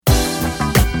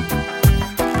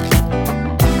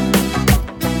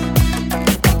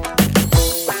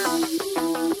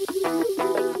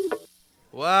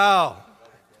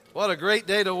great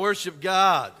day to worship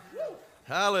God.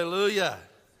 Hallelujah.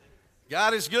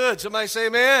 God is good. Somebody say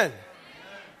amen.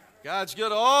 God's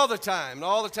good all the time. And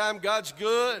all the time God's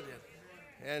good.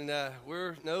 And we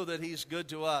know that He's good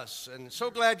to us. And so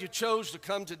glad you chose to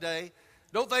come today.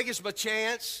 Don't think it's by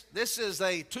chance. This is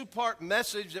a two-part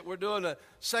message that we're doing a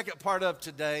second part of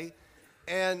today.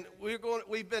 And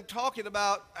we've been talking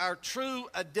about our true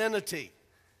identity.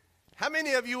 How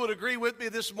many of you would agree with me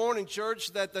this morning,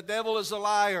 church, that the devil is a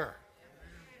liar?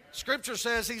 Scripture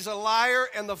says he's a liar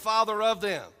and the father of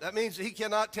them. That means he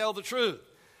cannot tell the truth.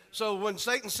 So when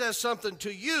Satan says something to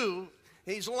you,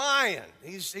 he's lying,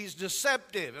 he's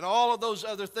deceptive, and all of those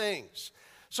other things.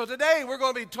 So today we're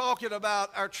going to be talking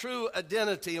about our true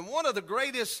identity. And one of the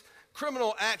greatest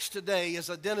criminal acts today is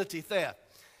identity theft.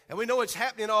 And we know it's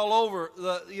happening all over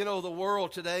the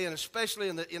world today, and especially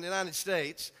in the United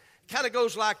States. It kind of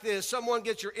goes like this. Someone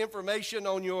gets your information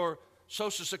on your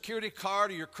Social Security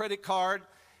card or your credit card,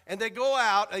 and they go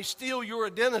out, they steal your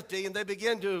identity, and they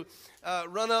begin to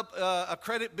run up a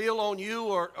credit bill on you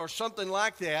or something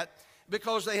like that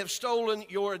because they have stolen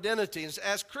your identity.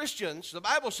 As Christians, the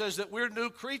Bible says that we're new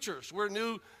creatures. We're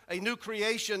a new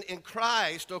creation in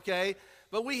Christ, okay?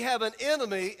 But we have an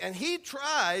enemy, and he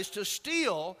tries to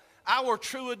steal our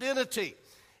true identity.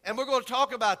 And we're going to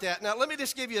talk about that. Now, let me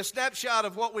just give you a snapshot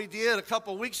of what we did a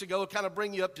couple of weeks ago to kind of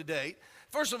bring you up to date.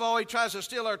 First of all, he tries to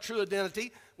steal our true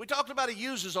identity. We talked about he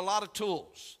uses a lot of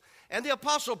tools. And the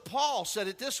Apostle Paul said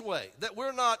it this way, that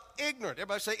we're not ignorant.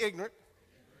 Everybody say ignorant.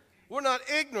 We're not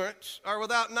ignorant or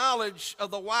without knowledge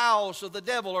of the wiles of the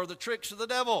devil or the tricks of the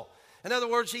devil. In other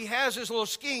words, he has his little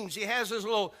schemes. He has his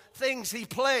little things he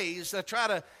plays that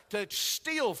try to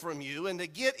steal from you and to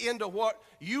get into what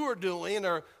you are doing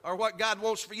or what God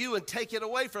wants for you and take it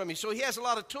away from you. So he has a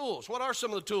lot of tools. What are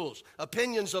some of the tools?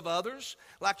 Opinions of others,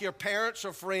 like your parents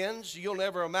or friends. You'll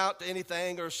never amount to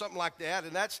anything or something like that,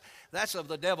 and that's of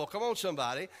the devil. Come on,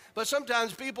 somebody. But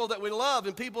sometimes people that we love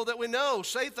and people that we know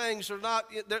say things they're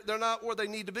not where they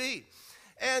need to be.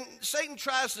 And Satan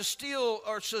tries to steal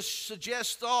or to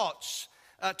suggest thoughts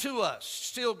to us,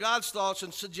 steal God's thoughts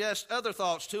and suggest other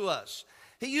thoughts to us.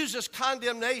 He uses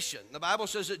condemnation. The Bible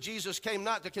says that Jesus came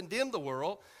not to condemn the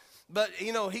world, but,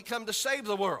 he come to save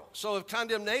the world. So if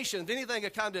anything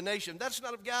of condemnation, that's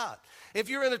not of God. If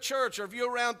you're in a church or if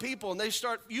you're around people and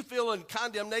you feeling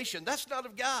condemnation, that's not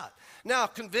of God. Now,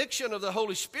 conviction of the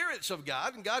Holy Spirit's of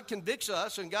God, and God convicts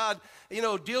us, and God,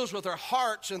 deals with our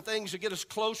hearts and things to get us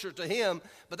closer to Him,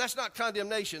 but that's not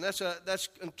condemnation. That's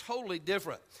totally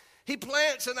different. He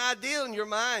plants an idea in your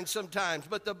mind sometimes,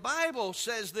 but the Bible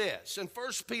says this, in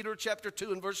 1 Peter chapter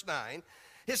 2 and verse 9,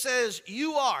 it says,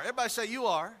 you are. Everybody say you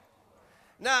are.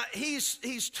 Now,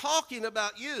 he's talking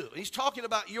about you. He's talking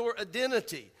about your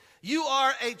identity. You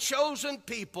are a chosen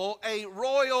people, a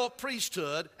royal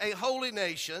priesthood, a holy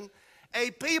nation,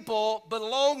 a people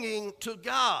belonging to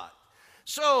God.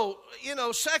 So,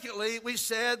 secondly, we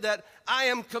said that I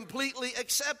am completely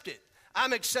accepted.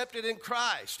 I'm accepted in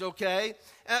Christ, okay?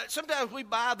 Sometimes we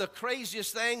buy the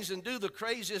craziest things and do the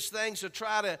craziest things to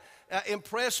try to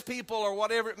impress people or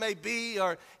whatever it may be,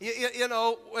 and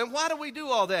why do we do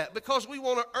all that? Because we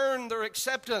want to earn their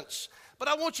acceptance. But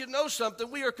I want you to know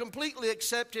something. We are completely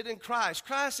accepted in Christ.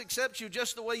 Christ accepts you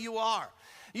just the way you are.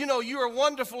 You are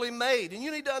wonderfully made, and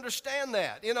you need to understand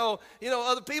that.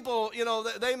 Other people,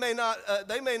 they may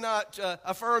not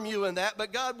affirm you in that,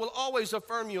 but God will always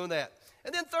affirm you in that.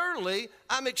 And then thirdly,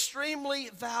 I'm extremely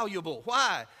valuable.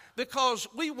 Why? Because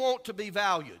we want to be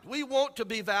valued. We want to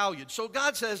be valued. So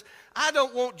God says, I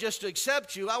don't want just to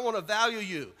accept you. I want to value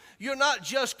you. You're not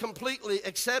just completely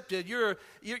accepted. You're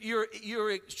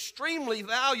extremely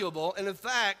valuable, and in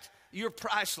fact, you're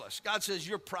priceless. God says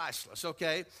you're priceless,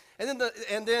 okay? And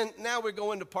then now we're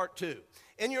going to part 2.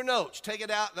 In your notes, take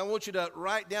it out, and I want you to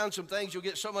write down some things. You'll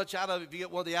get so much out of it if you get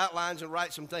one of the outlines and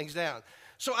write some things down.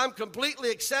 So I'm completely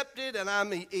accepted, and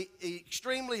I'm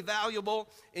extremely valuable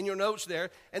in your notes there.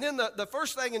 And then the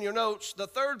first thing in your notes, the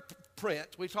third print,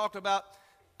 we talked about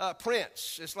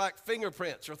prints. It's like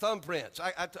fingerprints or thumbprints.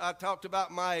 I talked about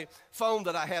my phone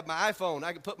that I have, my iPhone.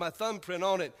 I can put my thumbprint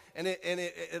on it, and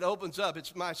it opens up.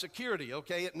 It's my security,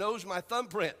 okay? It knows my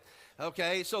thumbprint,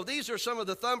 okay? So these are some of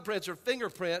the thumbprints or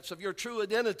fingerprints of your true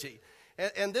identity.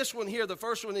 And this one here, the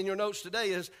first one in your notes today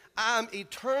is, I'm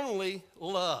eternally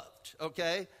loved,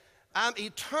 okay? I'm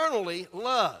eternally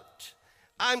loved.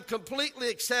 I'm completely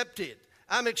accepted.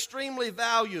 I'm extremely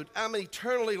valued. I'm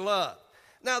eternally loved.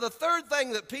 Now, the third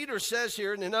thing that Peter says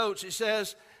here in the notes, he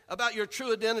says about your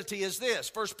true identity is this,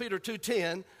 1 Peter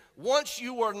 2:10, once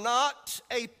you were not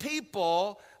a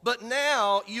people, but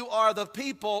now you are the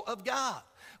people of God.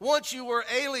 Once you were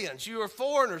aliens, you were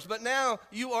foreigners, but now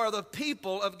you are the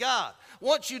people of God.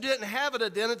 Once you didn't have an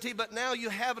identity, but now you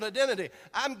have an identity.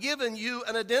 I'm giving you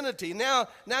an identity. Now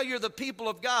you're the people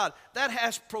of God. That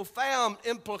has profound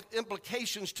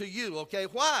implications to you, okay?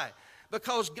 Why?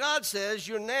 Because God says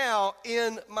you're now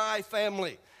in my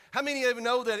family. How many of you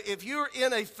know that if you're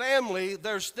in a family,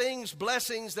 there's things,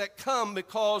 blessings that come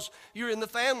because you're in the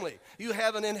family? You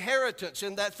have an inheritance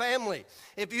in that family.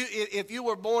 If you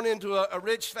were born into a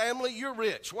rich family, you're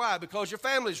rich. Why? Because your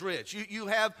family's rich. You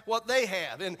have what they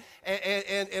have.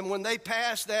 And when they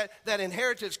pass, that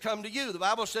inheritance come to you. The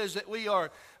Bible says that we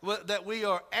are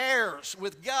heirs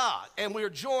with God, and we're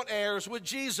joint heirs with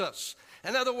Jesus.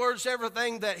 In other words,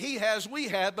 everything that he has, we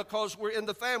have because we're in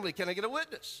the family. Can I get a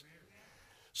witness?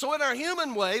 So in our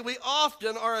human way, we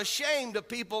often are ashamed of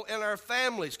people in our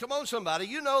families. Come on, somebody.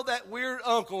 You know that weird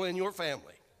uncle in your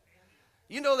family.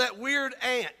 You know that weird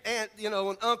aunt,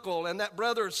 an uncle, and that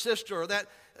brother or sister, or that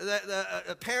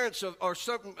parents or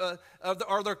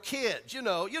their kids. You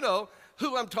know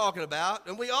who I'm talking about.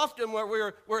 And we often,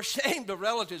 we're ashamed of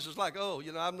relatives. It's like, I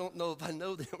don't know if I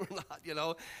know them or not,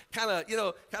 kind of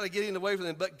getting away from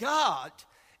them. But God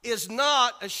is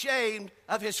not ashamed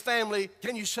of his family.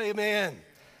 Can you say amen?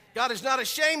 God is not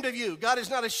ashamed of you. God is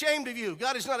not ashamed of you.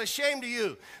 God is not ashamed of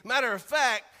you. Matter of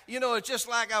fact, it's just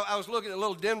like I was looking at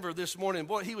little Denver this morning.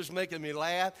 Boy, he was making me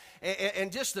laugh.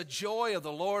 And just the joy of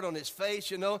the Lord on his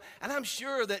face, And I'm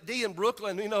sure that Dee in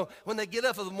Brooklyn, when they get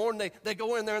up in the morning, they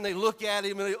go in there and they look at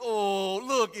him and they,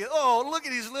 look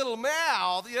at his little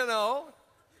mouth,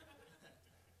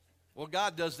 Well,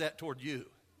 God does that toward you.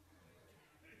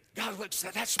 God looks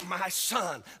at, that's my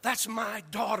son. That's my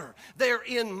daughter. They're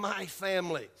in my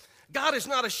family. God is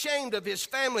not ashamed of his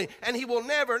family, and he will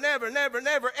never, never, never,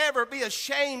 never, ever be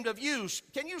ashamed of you.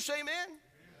 Can you say amen?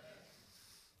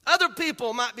 Other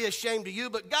people might be ashamed of you,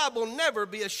 but God will never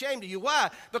be ashamed of you.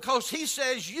 Why? Because he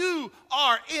says you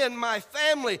are in my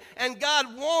family, and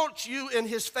God wants you in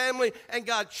his family, and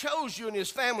God chose you in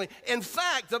his family. In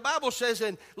fact, the Bible says,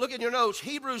 and look in your notes,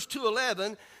 Hebrews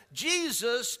 2:11,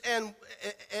 Jesus and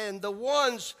the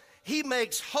ones he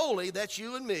makes holy, that's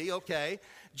you and me, okay?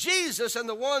 Jesus and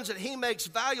the ones that he makes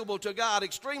valuable to God,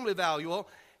 extremely valuable,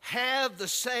 have the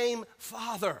same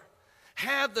Father.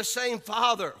 Have the same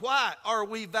Father. Why are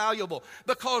we valuable?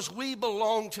 Because we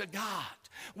belong to God.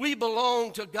 We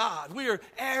belong to God. We are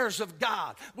heirs of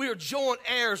God. We are joint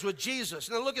heirs with Jesus.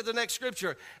 Now look at the next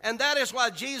scripture. And that is why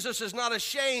Jesus is not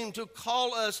ashamed to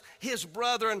call us his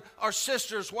brethren or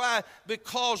sisters. Why?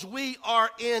 Because we are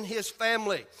in his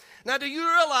family. Now, do you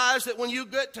realize that when you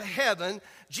get to heaven,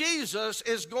 Jesus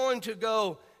is going to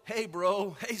go, hey,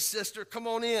 bro, hey, sister, come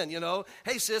on in,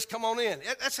 Hey, sis, come on in.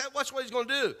 That's what he's going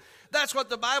to do. That's what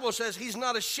the Bible says. He's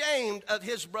not ashamed of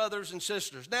his brothers and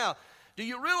sisters. Now, do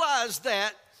you realize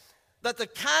that the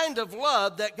kind of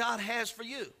love that God has for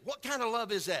you, what kind of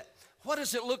love is that? What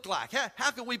does it look like?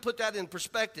 How can we put that in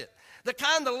perspective? The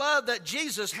kind of love that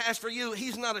Jesus has for you,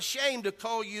 he's not ashamed to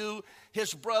call you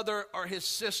his brother or his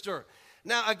sister.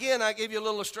 Now, again, I gave you a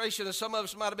little illustration, and some of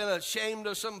us might have been ashamed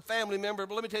of some family member,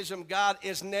 but let me tell you something. God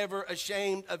is never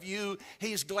ashamed of you.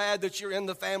 He's glad that you're in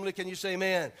the family. Can you say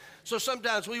amen? So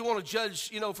sometimes we want to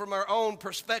judge, from our own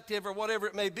perspective or whatever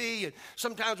it may be, and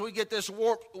sometimes we get this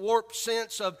warped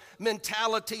sense of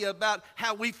mentality about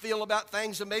how we feel about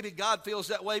things, and maybe God feels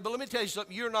that way. But let me tell you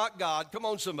something. You're not God. Come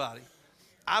on, somebody.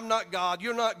 I'm not God.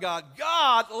 You're not God.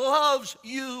 God loves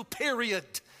you, period.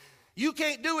 You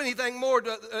can't do anything more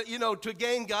to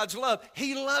gain God's love.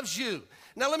 He loves you.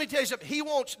 Now, let me tell you something.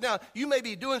 Now, you may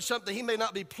be doing something he may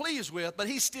not be pleased with, but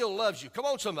he still loves you. Come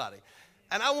on, somebody.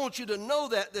 And I want you to know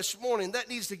that this morning. That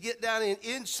needs to get down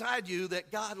inside you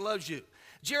that God loves you.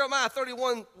 Jeremiah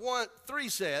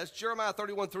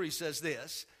 31:3 says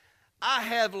this, I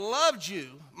have loved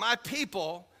you, my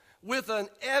people, with an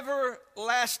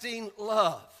everlasting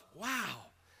love. Wow.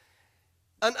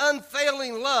 An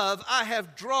unfailing love I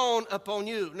have drawn upon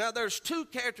you. Now, there's two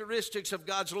characteristics of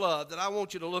God's love that I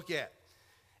want you to look at.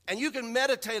 And you can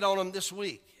meditate on them this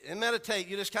week. And meditate,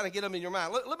 you just kind of get them in your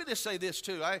mind. Let me just say this,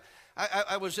 too. I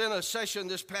was in a session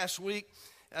this past week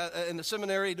in the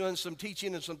seminary doing some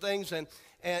teaching and some things, and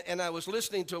I was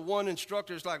listening to one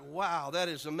instructor. It's like, wow, that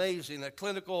is amazing. A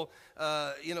clinical,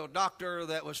 doctor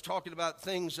that was talking about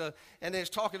things, and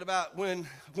it's talking about when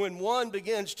one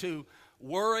begins to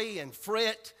worry and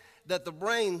fret, that the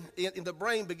brain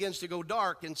begins to go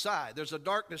dark inside. There's a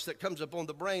darkness that comes upon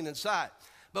the brain inside.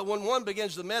 But when one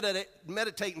begins to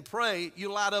meditate and pray,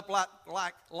 you light up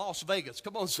like Las Vegas.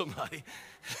 Come on, somebody.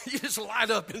 You just light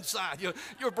up inside.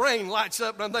 Your brain lights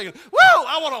up, and I'm thinking, whoa,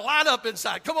 I want to light up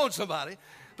inside. Come on, somebody.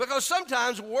 Because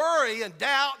sometimes worry and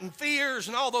doubt and fears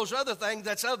and all those other things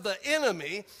that's of the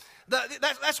enemy,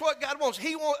 that's what God wants.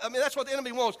 That's what the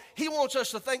enemy wants. He wants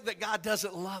us to think that God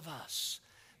doesn't love us,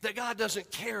 that God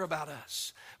doesn't care about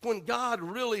us, when God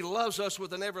really loves us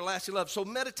with an everlasting love. So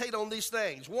meditate on these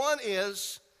things. One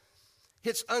is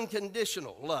it's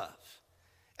unconditional love.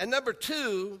 And number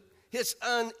two, it's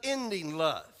unending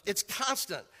love. It's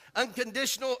constant,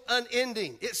 unconditional,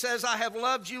 unending. It says, I have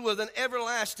loved you with an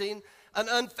everlasting, an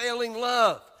unfailing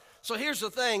love. So here's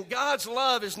the thing. God's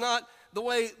love is not the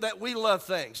way that we love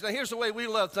things. Now, here's the way we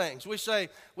love things. We say,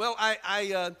 well,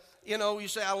 you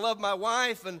say, I love my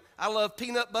wife, and I love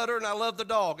peanut butter, and I love the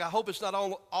dog. I hope it's not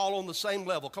all on the same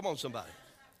level. Come on, somebody.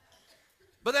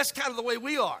 But that's kind of the way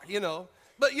we are,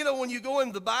 But, when you go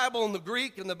into the Bible and the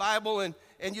Greek and the Bible and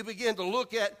you begin to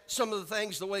look at some of the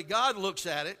things the way God looks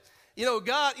at it,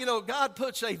 God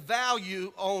puts a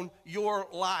value on your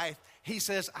life. He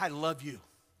says, I love you.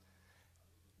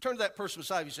 Turn to that person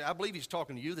beside you and say, I believe he's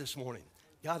talking to you this morning.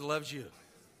 God loves you.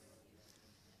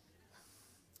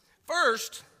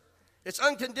 First, it's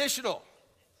unconditional.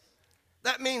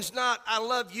 That means not, I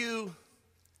love you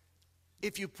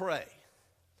if you pray.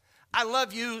 I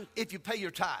love you if you pay your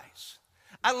tithes.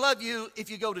 I love you if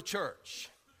you go to church.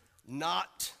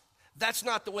 That's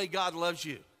not the way God loves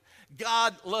you.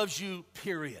 God loves you,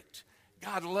 period.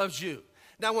 God loves you.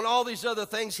 Now, when all these other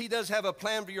things, he does have a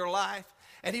plan for your life,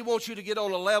 and he wants you to get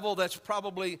on a level that's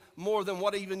probably more than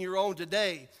what even you're on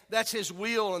today. That's his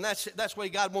will, and that's the way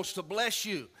God wants to bless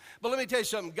you. But let me tell you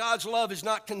something. God's love is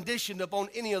not conditioned upon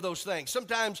any of those things.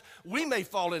 Sometimes we may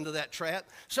fall into that trap.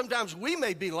 Sometimes we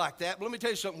may be like that. But let me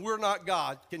tell you something. We're not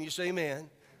God. Can you say amen?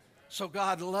 So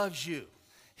God loves you.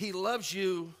 He loves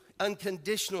you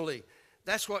unconditionally.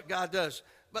 That's what God does.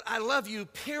 But I love you,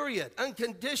 period,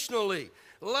 unconditionally.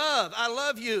 Love, I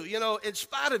love you, in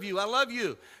spite of you, I love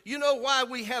you. You know why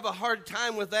we have a hard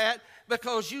time with that?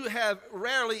 Because you have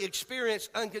rarely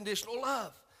experienced unconditional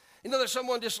love. That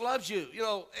someone just loves you,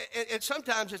 and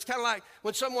sometimes it's kind of like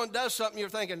when someone does something, you're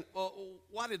thinking, well,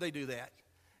 why did they do that?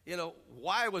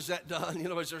 Why was that done?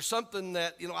 Is there something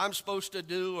that, I'm supposed to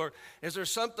do, or is there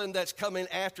something that's coming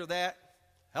after that?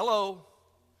 Hello?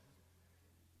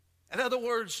 In other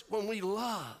words, when we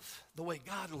love the way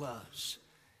God loves,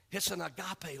 it's an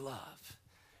agape love.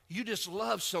 You just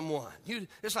love someone.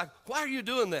 It's like, why are you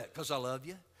doing that? Because I love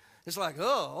you. It's like,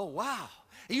 oh, wow.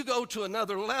 You go to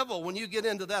another level when you get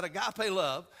into that agape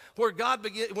love, where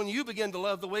when you begin to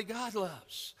love the way God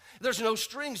loves. There's no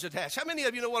strings attached. How many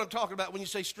of you know what I'm talking about when you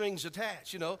say strings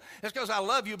attached? It's because I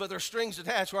love you, but there's strings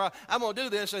attached where I'm going to do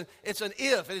this, and it's an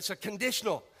if, and it's a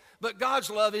conditional. But God's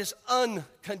love is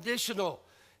unconditional.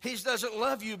 He doesn't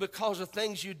love you because of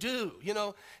things you do.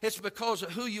 It's because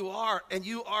of who you are, and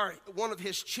you are one of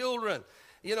his children.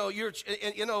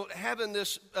 Having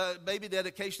this baby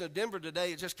dedication of Denver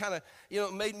today, it just kind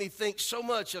of, made me think so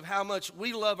much of how much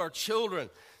we love our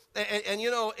children.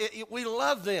 We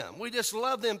love them. We just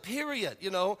love them, period. They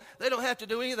don't have to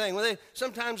do anything.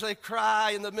 Sometimes they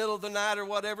cry in the middle of the night or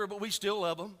whatever, but we still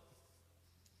love them.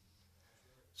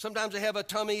 Sometimes they have a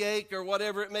tummy ache or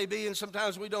whatever it may be, and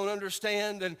sometimes we don't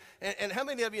understand. And how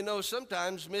many of you know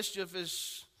sometimes mischief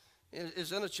is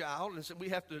in a child, and so we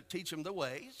have to teach them the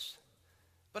ways?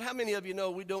 But how many of you know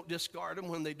we don't discard them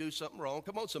when they do something wrong?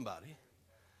 Come on, somebody.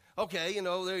 Okay,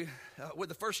 when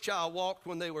the first child walked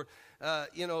when they were,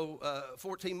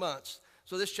 14 months.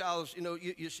 So this child's, you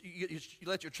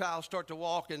let your child start to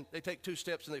walk, and they take 2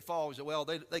 steps and they fall. You say, well,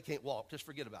 they can't walk. Just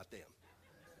forget about them.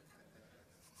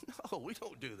 No, we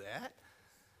don't do that.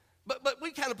 But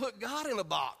we kind of put God in a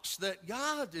box, that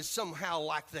God is somehow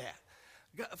like that.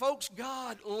 Folks,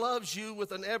 God loves you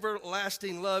with an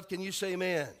everlasting love. Can you say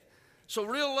amen? So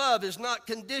real love is not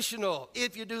conditional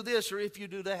if you do this or if you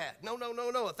do that. No,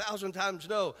 1,000 times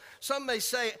no. Some may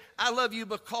say, I love you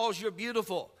because you're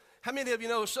beautiful. How many of you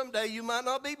know someday you might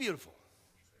not be beautiful?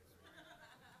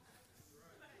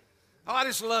 Oh, I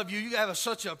just love you. You have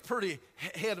such a pretty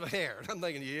head of hair. And I'm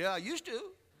thinking, yeah, I used to.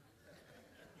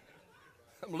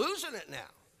 I'm losing it now.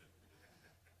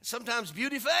 Sometimes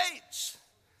beauty fades,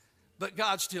 but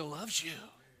God still loves you.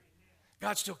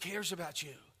 God still cares about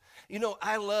you.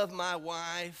 I love my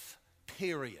wife,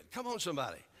 period. Come on,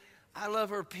 somebody. I love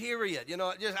her, period.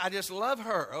 I just love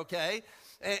her, okay?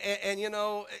 And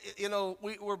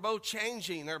we're both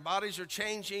changing. Our bodies are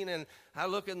changing, and I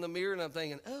look in the mirror, and I'm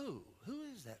thinking, oh, who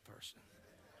is that person?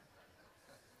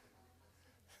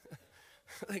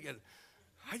 I'm thinking,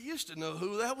 I used to know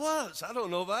who that was. I don't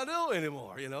know if I do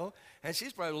anymore, And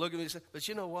she's probably looking at me and saying, but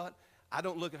you know what? I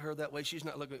don't look at her that way. She's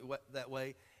not looking at that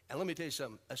way. And let me tell you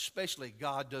something, especially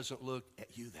God doesn't look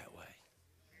at you that way.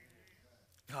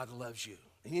 God loves you.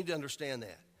 You need to understand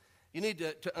that. You need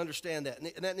to understand that.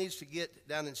 And that needs to get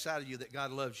down inside of you that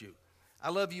God loves you. I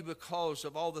love you because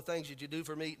of all the things that you do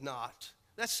for me? Not.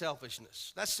 That's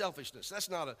selfishness. That's selfishness. That's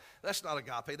not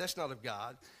agape. That's not of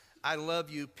God. I love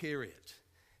you, period.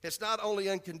 It's not only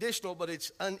unconditional, but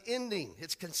it's unending.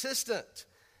 It's consistent.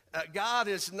 God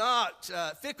is not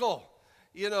fickle.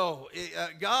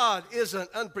 God isn't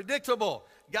unpredictable.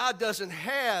 God doesn't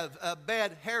have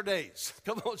bad hair days.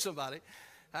 Come on, somebody.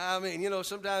 I mean,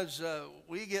 sometimes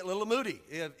we get a little moody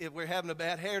if we're having a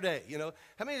bad hair day,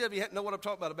 How many of you know what I'm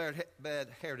talking about, a bad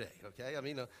hair day, okay? I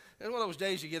mean, it's one of those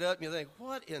days you get up and you think,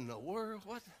 what in the world,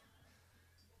 what?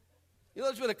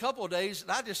 There's been a couple of days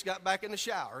that I just got back in the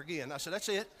shower again. I said, that's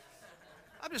it.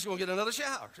 I'm just going to get another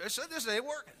shower. I said, this ain't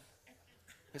working.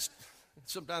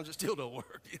 Sometimes it still don't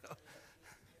work,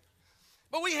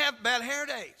 But we have bad hair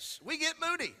days. We get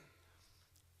moody.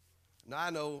 Now, I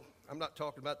know I'm not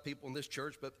talking about people in this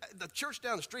church, but the church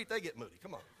down the street, they get moody.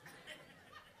 Come on.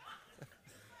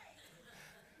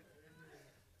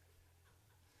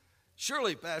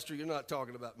 Surely, Pastor, you're not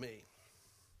talking about me.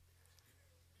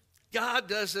 God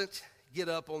doesn't get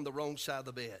up on the wrong side of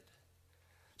the bed.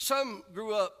 Some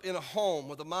grew up in a home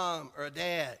with a mom or a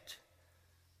dad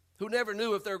who never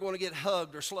knew if they were going to get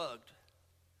hugged or slugged.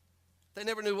 They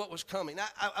never knew what was coming.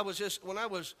 I was just, when I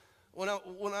was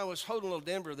holding little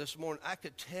Denver this morning, I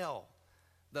could tell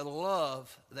the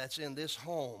love that's in this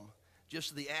home,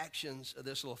 just the actions of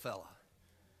this little fella.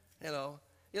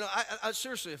 I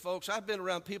seriously, folks, I've been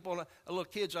around people, and little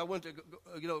kids, I went to,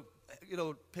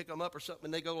 pick them up or something,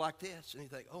 and they go like this, and you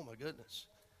think, oh my goodness.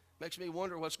 Makes me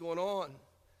wonder what's going on.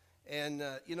 And,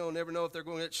 never know if they're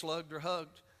going to get slugged or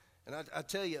hugged. And I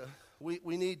tell you,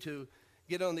 we need to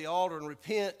get on the altar and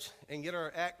repent and get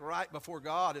our act right before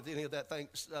God if any of that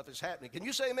stuff is happening. Can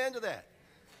you say amen to that?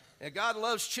 And God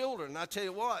loves children. And I tell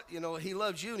you what, He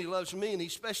loves you and He loves me, and He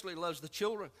especially loves the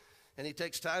children, and He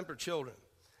takes time for children.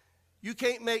 You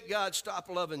can't make God stop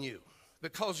loving you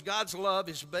because God's love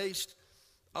is based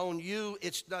on you.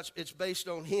 It's based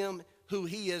on Him, who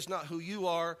He is, not who you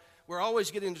are. We're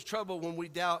always getting into trouble when we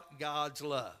doubt God's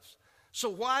love. So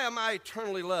why am I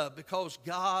eternally loved? Because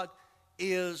God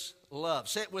is love.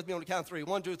 Say it with me on the count of three.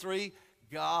 1, 2, 3.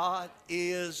 God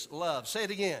is love. Say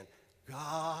it again.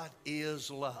 God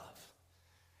is love.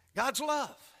 God's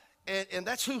love. And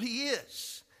that's who He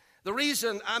is. The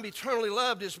reason I'm eternally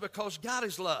loved is because God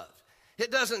is love.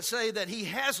 It doesn't say that He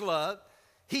has love.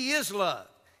 He is love.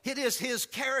 It is His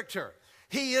character.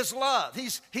 He is love.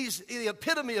 He's the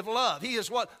epitome of love. He is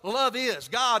what love is.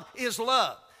 God is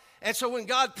love. And so when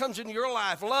God comes into your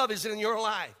life, love is in your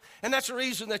life. And that's the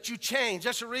reason that you change.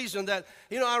 That's the reason that,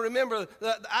 I remember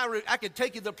that I could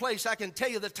take you to the place. I can tell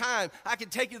you the time. I can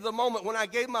take you to the moment when I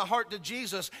gave my heart to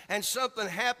Jesus and something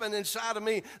happened inside of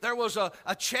me. There was a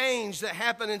change that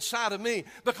happened inside of me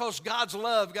because God's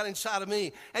love got inside of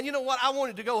me. And you know what? I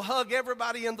wanted to go hug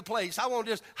everybody in the place. I wanted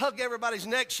to just hug everybody's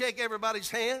neck, shake everybody's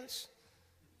hands.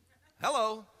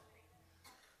 Hello.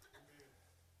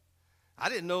 I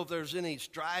didn't know if there was any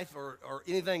strife or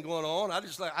anything going on.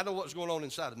 I know what was going on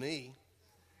inside of me.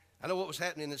 I know what was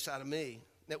happening inside of me.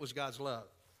 That was God's love.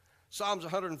 Psalms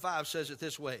 105 says it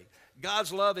this way.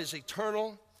 God's love is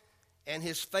eternal, and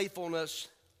His faithfulness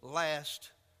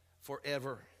lasts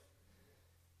forever.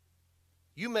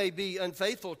 You may be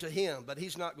unfaithful to Him, but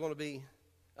He's not going to be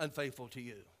unfaithful to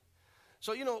you.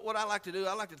 So you know what I like to do?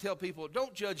 I like to tell people,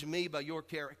 don't judge me by your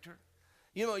character.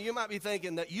 You might be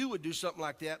thinking that you would do something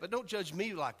like that, but don't judge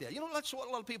me like that. That's what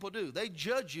a lot of people do. They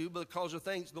judge you because of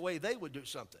things, the way they would do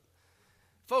something.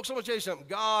 Folks, I'm going to tell you something.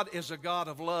 God is a God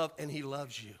of love, and He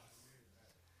loves you.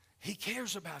 He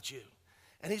cares about you,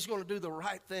 and He's going to do the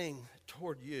right thing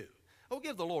toward you. Oh,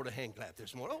 give the Lord a hand clap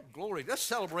this morning. Oh, glory. Let's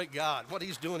celebrate God, what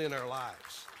He's doing in our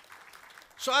lives.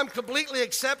 So I'm completely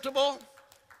acceptable.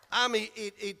 I'm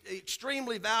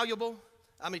extremely valuable.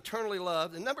 I'm eternally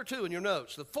loved. And number 2 in your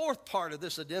notes, the fourth part of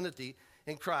this identity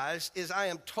in Christ is I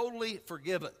am totally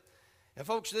forgiven. And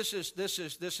folks, this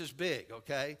is big,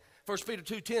 okay? 1 Peter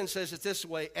 2:10 says it this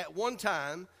way, at one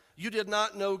time you did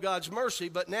not know God's mercy,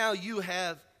 but now you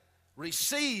have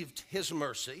received His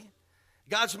mercy.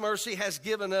 God's mercy has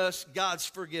given us God's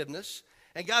forgiveness.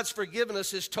 And God's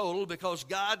forgiveness is total because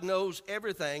God knows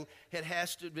everything. It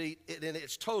has to be, and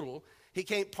it's total. He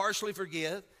can't partially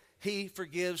forgive. He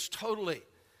forgives totally.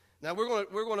 Now we're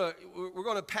going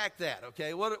to pack that,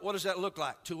 okay? What does that look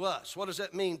like to us? What does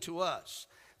that mean to us?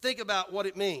 Think about what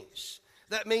it means.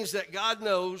 That means that God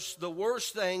knows the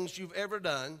worst things you've ever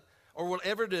done or will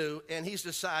ever do, and He's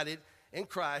decided in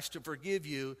Christ to forgive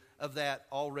you of that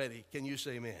already. Can you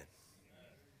say amen?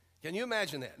 Can you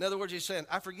imagine that? In other words, He's saying,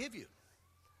 I forgive you.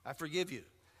 I forgive you.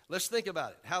 Let's think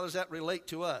about it. How does that relate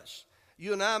to us?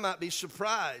 You and I might be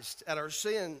surprised at our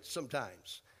sin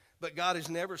sometimes, but God is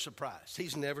never surprised.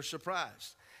 He's never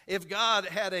surprised. If God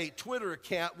had a Twitter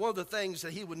account, one of the things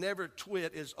that he would never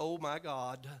twit is, "Oh my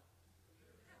God."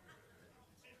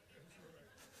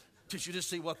 Did you just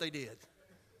see what they did?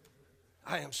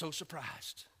 I am so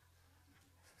surprised.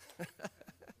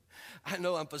 I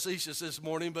know I'm facetious this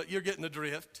morning, but you're getting the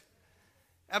drift.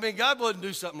 I mean, God wouldn't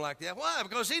do something like that. Why?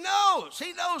 Because he knows.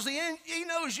 He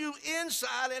knows you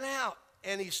inside and out.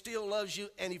 And he still loves you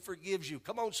and he forgives you.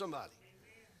 Come on, somebody.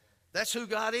 That's who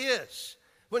God is.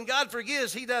 When God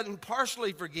forgives, he doesn't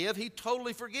partially forgive. He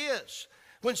totally forgives.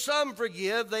 When some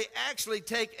forgive, they actually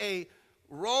take a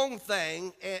wrong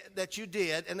thing that you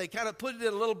did and they kind of put it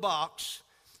in a little box.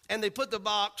 And they put the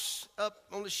box up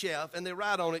on the shelf and they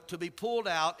write on it, "To be pulled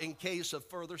out in case of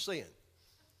further sin."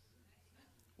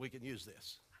 We can use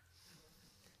this.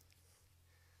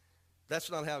 That's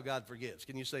not how God forgives.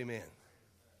 Can you say amen?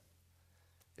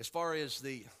 As far as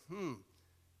the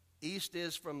east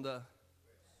is from the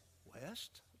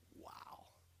west? Wow.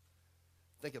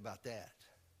 Think about that.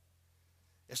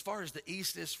 As far as the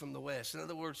east is from the west, in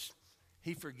other words,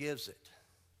 he forgives it.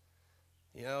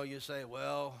 You know, you say,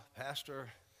 "Well,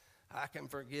 Pastor, I can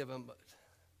forgive him, but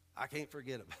I can't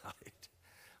forget about it."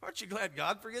 Aren't you glad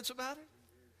God forgets about it?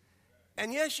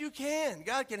 And yes, you can.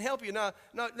 God can help you. Now,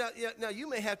 you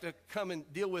may have to come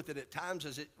and deal with it at times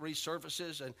as it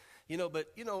resurfaces, and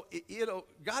but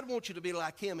God wants you to be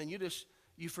like him, and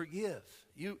you forgive.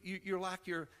 You're like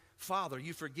your Father.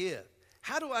 You forgive.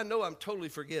 How do I know I'm totally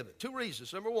forgiven? 2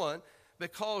 reasons. Number 1,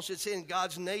 because it's in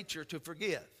God's nature to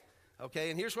forgive. Okay,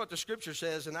 and here's what the Scripture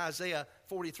says in Isaiah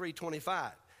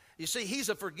 43:25. You see, he's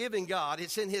a forgiving God.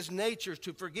 It's in his nature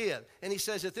to forgive. And he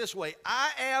says it this way: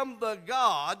 "I am the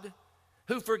God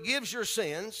who forgives your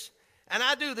sins, and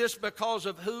I do this because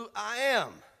of who I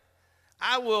am.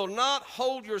 I will not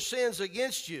hold your sins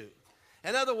against you."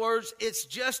 In other words, it's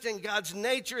just in God's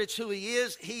nature. It's who he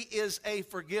is. He is a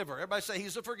forgiver. Everybody say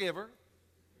he's a forgiver.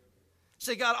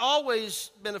 See, God always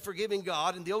been a forgiving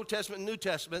God. In the Old Testament and New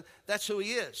Testament, that's who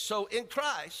he is. So in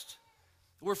Christ,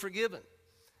 we're forgiven.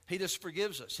 He just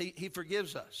forgives us. He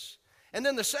forgives us. And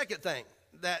then the second thing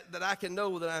that I can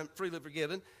know that I'm freely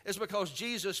forgiven is because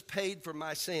Jesus paid for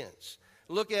my sins.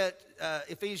 Look at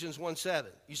Ephesians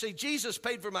 1:7. You see, Jesus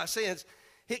paid for my sins.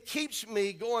 It keeps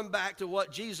me going back to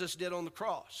what Jesus did on the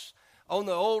cross, on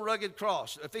the old rugged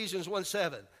cross. Ephesians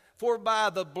 1:7. "For by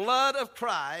the blood of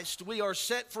Christ we are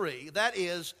set free. That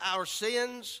is, our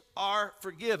sins are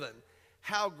forgiven.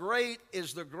 How great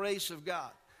is the grace of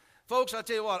God." Folks, I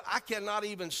tell you what, I cannot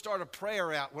even start a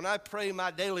prayer out. When I pray my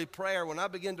daily prayer, when I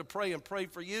begin to pray and pray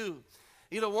for you,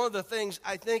 one of the things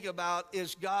I think about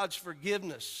is God's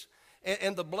forgiveness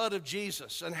and the blood of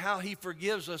Jesus and how he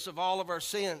forgives us of all of our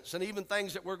sins and even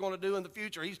things that we're going to do in the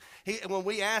future. When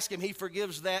we ask him, he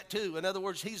forgives that too. In other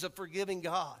words, he's a forgiving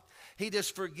God. He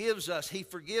just forgives us. He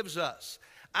forgives us.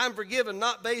 I'm forgiven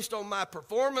not based on my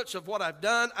performance of what I've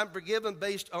done. I'm forgiven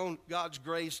based on God's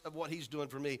grace of what he's doing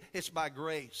for me. It's by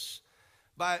grace.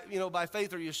 By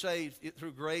faith are you saved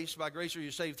through grace. By grace are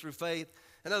you saved through faith.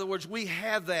 In other words, we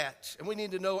have that, and we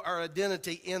need to know our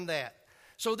identity in that.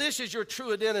 So this is your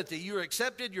true identity. You're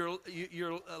accepted,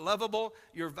 you're lovable,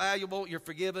 you're valuable, you're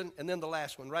forgiven. And then the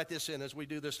last one, write this in as we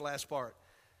do this last part.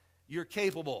 You're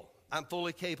capable. I'm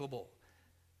fully capable.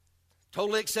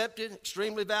 Totally accepted,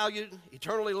 extremely valued,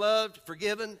 eternally loved,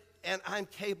 forgiven, and I'm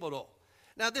capable.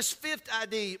 Now, this fifth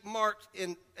ID marked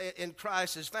in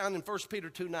Christ is found in 1 Peter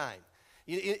 2:9.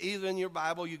 Either in your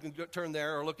Bible, you can turn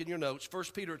there or look in your notes,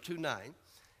 1 Peter 2:9.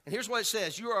 And here's what it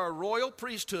says. You are a royal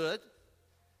priesthood.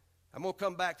 I'm going to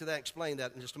come back to that and explain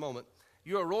that in just a moment.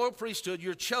 You're a royal priesthood.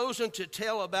 You're chosen to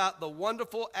tell about the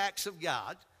wonderful acts of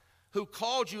God who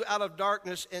called you out of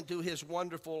darkness into his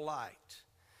wonderful light.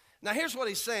 Now, here's what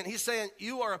he's saying. He's saying,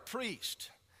 you are a priest.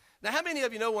 Now, how many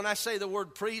of you know when I say the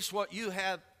word priest, what you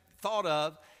have thought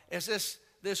of is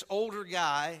this older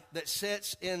guy that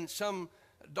sits in some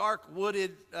dark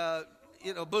wooded,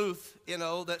 booth,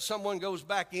 that someone goes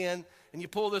back in and you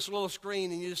pull this little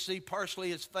screen and you just see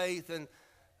partially his faith and,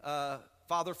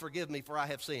 Father, forgive me for I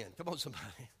have sinned. Come on, somebody.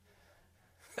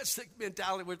 That's the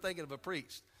mentality we're thinking of a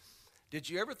priest. Did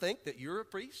you ever think that you're a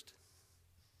priest?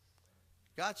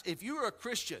 If you are a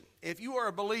Christian, if you are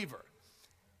a believer,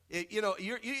 and you don't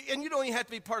even have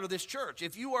to be part of this church.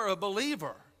 If you are a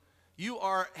believer, you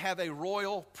have a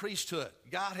royal priesthood.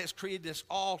 God has created us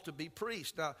all to be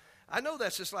priests. Now, I know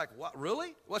that's just like, what,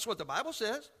 really? That's what the Bible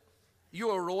says.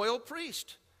 You're a royal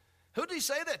priest. Who did he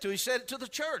say that to? He said it to the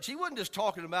church. He wasn't just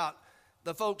talking about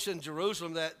the folks in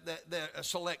Jerusalem, that a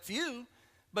select few.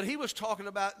 But he was talking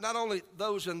about not only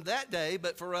those in that day,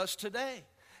 but for us today,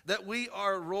 that we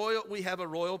are royal, we have a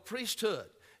royal priesthood.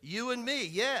 You and me,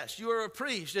 yes, you are a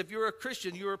priest. If you're a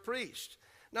Christian, you're a priest.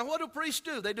 Now, what do priests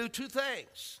do? They do two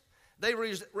things. They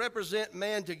represent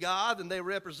man to God, and they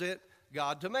represent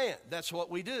God to man. That's what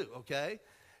we do, okay?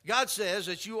 God says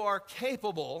that you are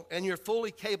capable, and you're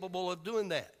fully capable of doing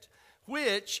that,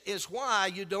 which is why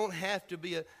you don't have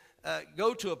to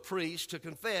go to a priest to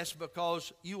confess,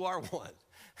 because you are one.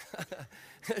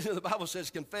 The Bible says,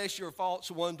 confess your faults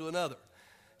one to another.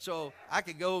 So I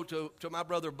could go to my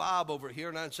brother Bob over here,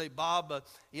 and I'd say, Bob,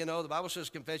 the Bible says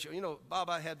confess. Bob,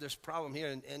 I have this problem here,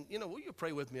 and will you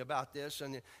pray with me about this?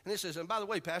 And he says, and by the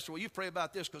way, Pastor, will you pray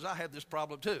about this, because I have this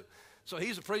problem too. So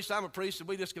he's a priest, I'm a priest, and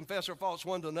we just confess our faults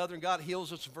one to another, and God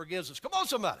heals us and forgives us. Come on,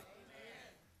 somebody.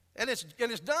 Amen.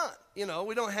 And it's done.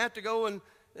 We don't have to go in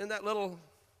that little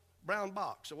brown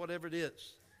box or whatever it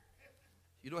is.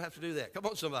 You don't have to do that. Come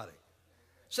on, somebody.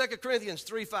 2 Corinthians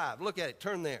 3:5. Look at it.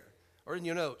 Turn there, or in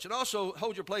your notes. And also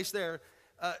hold your place there.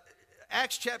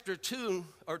 Acts chapter 2,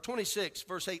 or 26,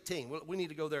 verse 18. We need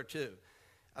to go there too.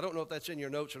 I don't know if that's in your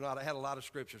notes or not. I had a lot of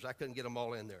scriptures. I couldn't get them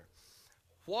all in there.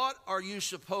 What are you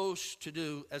supposed to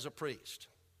do as a priest?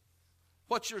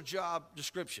 What's your job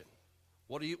description?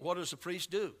 What does a priest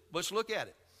do? Let's look at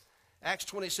it. Acts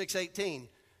 26:18.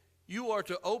 You are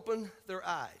to open their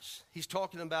eyes. He's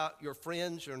talking about your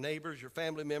friends, your neighbors, your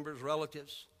family members,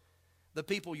 relatives, the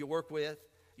people you work with.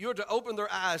 You're to open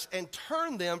their eyes and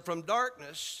turn them from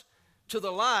darkness to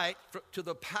the light,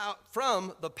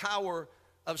 from the power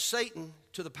of Satan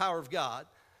to the power of God,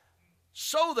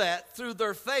 so that through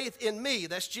their faith in me,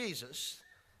 that's Jesus,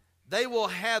 they will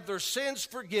have their sins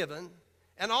forgiven,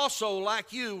 and also,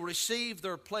 like you, receive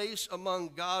their place among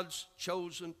God's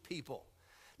chosen people.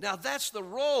 Now, that's the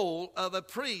role of a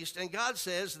priest, and God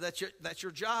says that's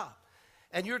your job.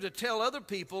 And you're to tell other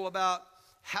people about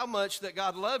how much that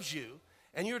God loves you,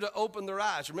 and you're to open their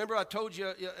eyes. Remember I told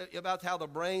you about how the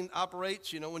brain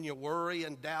operates, when you worry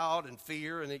and doubt and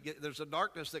fear, and there's a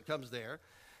darkness that comes there.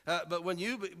 But when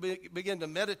you begin to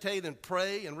meditate and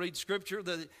pray and read Scripture,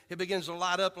 it begins to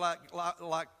light up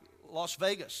like Las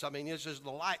Vegas. It's just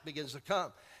the light begins to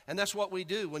come. And that's what we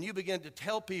do. When you begin to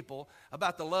tell people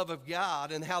about the love of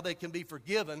God and how they can be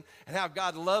forgiven and how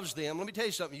God loves them, let me tell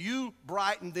you something. You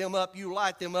brighten them up, you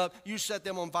light them up, you set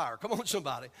them on fire. Come on,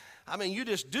 somebody. You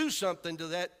just do something to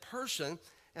that person,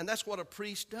 and that's what a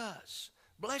priest does.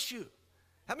 Bless you.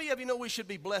 How many of you know we should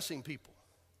be blessing people?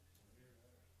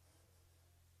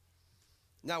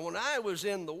 Now, when I was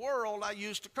in the world, I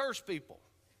used to curse people.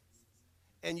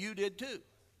 And you did too.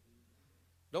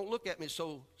 Don't look at me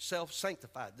so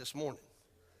self-sanctified this morning.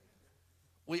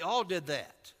 We all did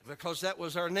that because that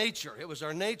was our nature. It was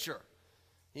our nature.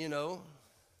 You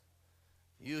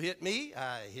hit me,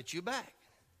 I hit you back.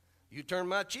 You turn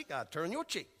my cheek, I turn your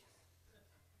cheek.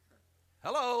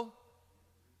 Hello?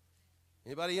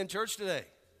 Anybody in church today?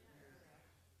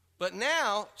 But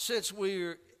now, since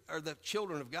we are the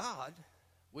children of God,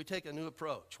 we take a new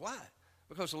approach. Why?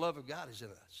 Because the love of God is in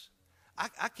us.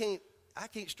 I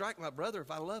can't strike my brother if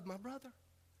I love my brother.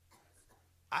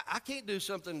 I can't do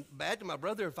something bad to my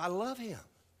brother if I love him.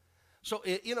 So,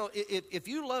 if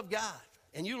you love God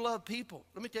and you love people,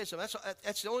 let me tell you something.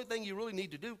 That's the only thing you really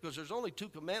need to do, because there's only 2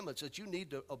 commandments that you need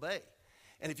to obey.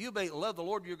 And if you love the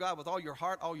Lord your God with all your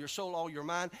heart, all your soul, all your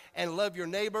mind, and love your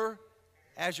neighbor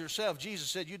as yourself, Jesus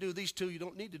said, you do these 2, you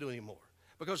don't need to do anymore.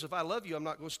 Because if I love you, I'm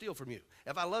not going to steal from you.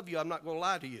 If I love you, I'm not going to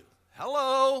lie to you.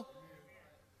 Hello?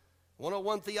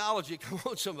 101 theology, come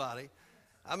on, somebody.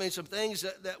 Some things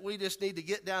that we just need to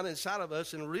get down inside of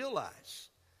us and realize.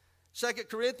 2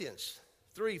 Corinthians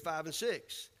 3:5 and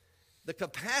 6. The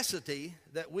capacity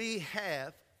that we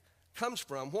have comes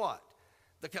from what?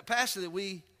 The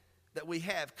capacity that we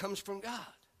have comes from God.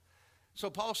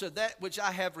 So Paul said, that which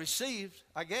I have received,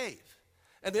 I gave.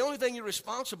 And the only thing you're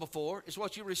responsible for is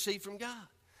what you receive from God.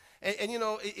 And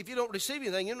if you don't receive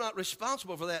anything, you're not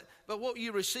responsible for that. But what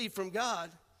you receive from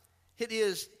God, it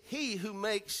is He who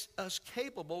makes us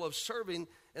capable of serving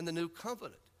in the new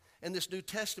covenant, in this New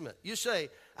Testament. You say,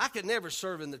 I could never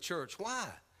serve in the church. Why?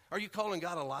 Are you calling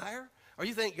God a liar? Or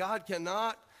you think God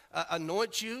cannot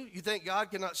anoint you? You think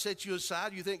God cannot set you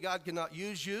aside? You think God cannot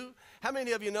use you? How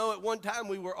many of you know at one time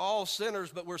we were all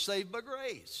sinners, but we're saved by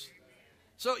grace?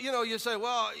 So, you say,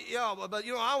 well, yeah, but,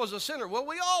 I was a sinner. Well,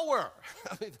 we all were.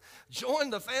 Join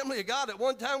the family of God. At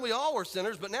one time we all were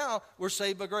sinners, but now we're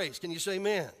saved by grace. Can you say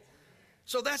amen?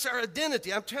 So that's our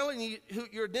identity. I'm telling you who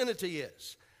your identity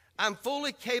is. I'm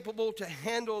fully capable to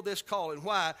handle this calling.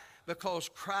 Why? Because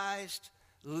Christ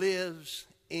lives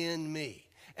in me.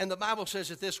 And the Bible says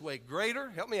it this way,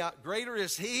 help me out, greater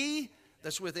is He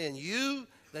that's within you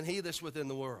than he that's within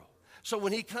the world. So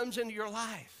when he comes into your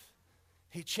life,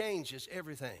 he changes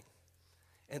everything.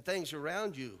 And things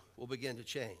around you will begin to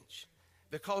change.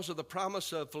 Because of the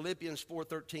promise of Philippians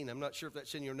 4:13. I'm not sure if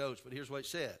that's in your notes, but here's what it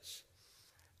says.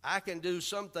 I can do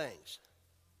some things.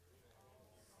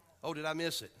 Oh, did I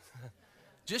miss it?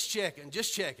 Just checking.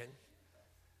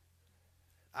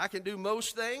 I can do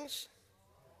most things.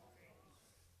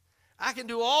 I can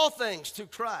do all things through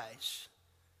Christ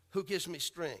who gives me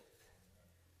strength.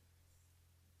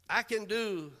 I can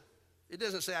do, it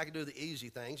doesn't say I can do the easy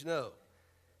things, no.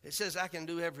 It says I can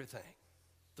do everything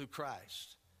through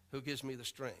Christ who gives me the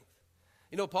strength.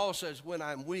 You know, Paul says, when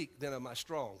I'm weak, then am I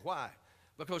strong. Why?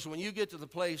 Because when you get to the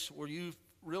place where you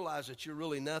realize that you're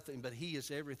really nothing, but he is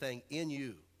everything in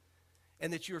you,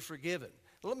 and that you're forgiven.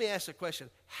 Let me ask a question.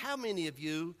 How many of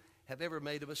you have ever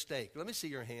made a mistake? Let me see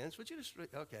your hands. Would you just,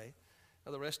 okay.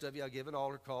 Now the rest of you, I'll give an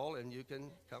altar call, and you can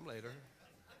come later.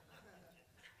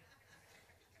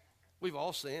 We've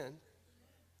all sinned.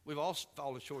 We've all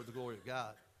fallen short of the glory of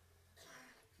God.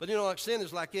 But you know, like sin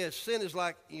is like this. Sin is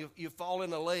like you fall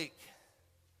in a lake.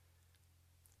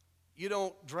 You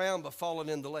don't drown by falling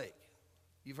in the lake.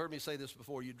 You've heard me say this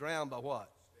before. You drown by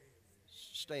what?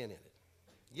 Staying in it.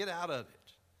 Get out of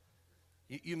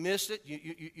it. You missed it.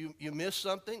 You missed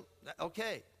something.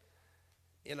 Okay.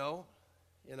 You know.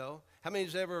 How many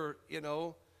has ever,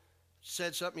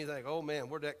 said something you think, oh, man,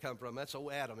 where'd that come from? That's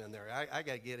old Adam in there. I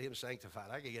got to get him sanctified.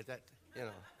 I got to get that,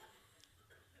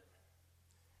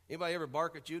 Anybody ever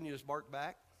bark at you and you just bark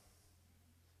back?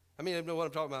 I mean, I know what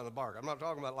I'm talking about in the bark. I'm not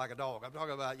talking about like a dog. I'm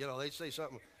talking about, they say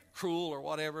something cruel or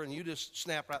whatever, and you just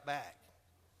snap right back.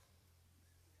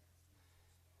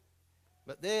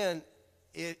 But then,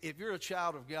 if you're a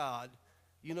child of God,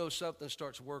 you know something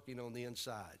starts working on the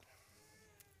inside.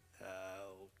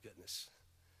 Oh, goodness.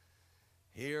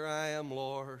 Here I am,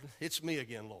 Lord. It's me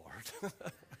again, Lord.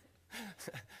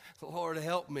 Lord,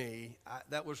 help me.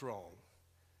 That was wrong,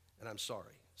 and I'm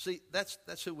sorry. See,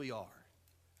 that's who we are.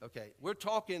 Okay, we're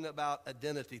talking about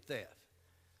identity theft.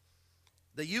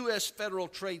 The U.S. Federal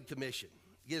Trade Commission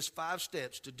gives 5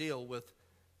 steps to deal with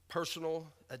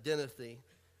personal identity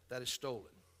that is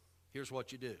stolen. Here's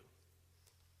what you do.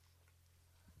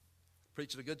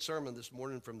 Preaching a good sermon this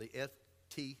morning from the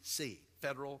FTC,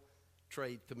 Federal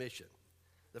Trade Commission.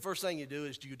 The first thing you do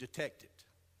is you detect it.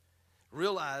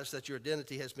 Realize that your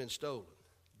identity has been stolen.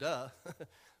 Duh.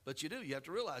 But you do. You have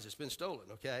to realize it's been stolen,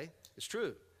 okay? It's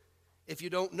true. If you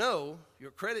don't know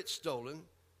your credit's stolen,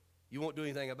 you won't do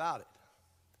anything about it.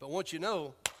 But once you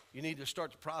know, you need to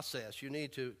start the process. You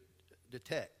need to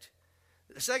detect.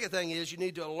 The second thing is you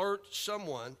need to alert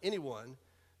anyone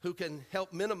who can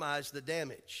help minimize the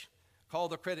damage. Call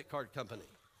the credit card company.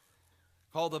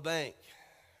 Call the bank.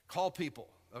 Call people,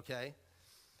 okay?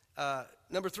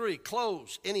 Number 3,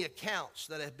 close any accounts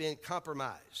that have been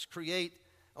compromised. Create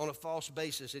on a false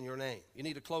basis in your name. You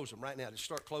need to close them right now. Just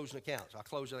start closing accounts. I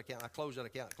close that account. I close that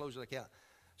account. I close that account.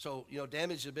 So,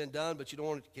 damage has been done, but you don't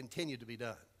want it to continue to be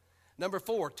done. Number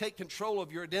 4, take control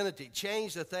of your identity.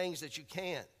 Change the things that you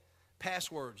can.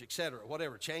 Passwords, etc.,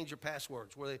 whatever. Change your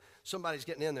passwords where somebody's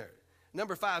getting in there.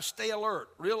 Number 5, stay alert.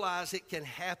 Realize it can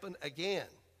happen again.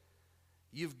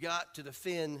 You've got to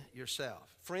defend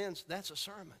yourself. Friends, that's a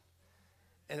sermon.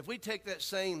 And if we take that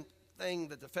same thing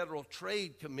that the Federal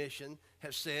Trade Commission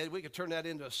has said, we could turn that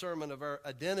into a sermon of our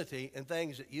identity and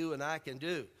things that you and I can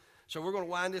do. So we're going to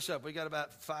wind this up. We got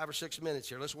about 5 or 6 minutes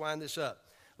here. Let's wind this up.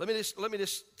 Let me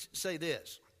just say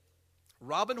this.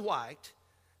 Robin White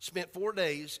spent 4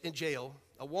 days in jail.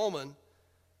 A woman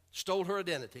stole her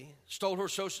identity, stole her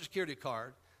Social Security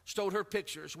card, stole her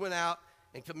pictures, went out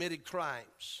and committed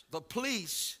crimes. The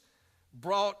police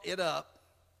brought it up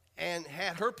and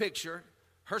had her picture,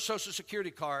 her Social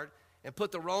Security card, and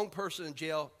put the wrong person in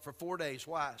jail for 4 days.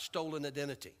 Why? Stolen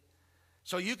identity.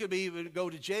 So you could even go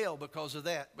to jail because of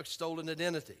that, but stolen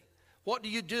identity. What do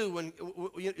you do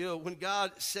when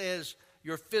God says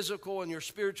your physical and your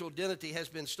spiritual identity has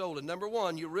been stolen? Number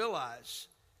 1, you realize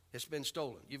it's been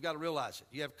stolen. You've got to realize it.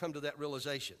 You have to come to that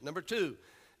realization. Number 2,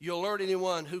 you alert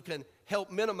anyone who can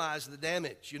help minimize the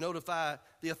damage. You notify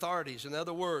the authorities. In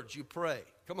other words, you pray.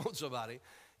 Come on, somebody.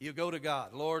 You go to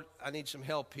God. Lord, I need some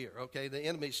help here. Okay, the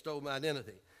enemy stole my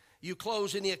identity. You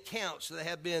close any accounts that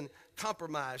have been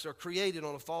compromised or created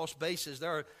on a false basis. There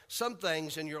are some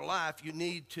things in your life you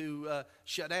need to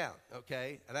shut down,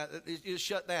 okay? And you just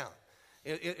shut down.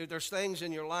 If there's things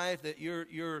in your life that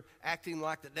you're acting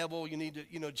like the devil, you need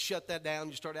to shut that down.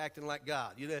 You start acting like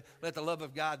God. You let the love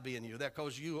of God be in you. That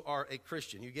because you are a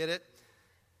Christian. You get it?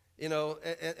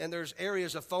 And there's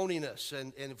areas of phoniness,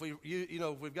 and if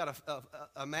we've got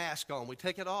a mask on, we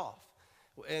take it off.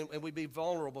 and we be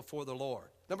vulnerable before the Lord.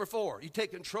 Number 4, you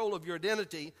take control of your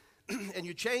identity and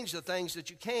you change the things that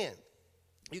you can.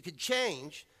 You can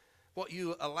change what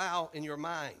you allow in your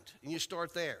mind, and you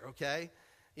start there, okay?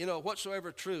 You know,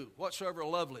 whatsoever true, whatsoever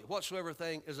lovely, whatsoever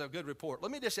thing is a good report. Let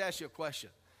me just ask you a question.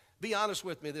 Be honest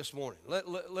with me this morning.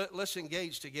 Let's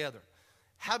engage together.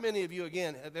 How many of you,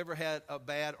 again, have ever had a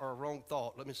bad or a wrong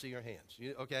thought? Let me see your hands,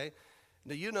 okay?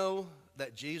 Do you know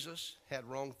that Jesus had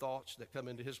wrong thoughts that come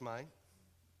into his mind?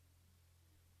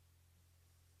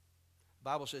 The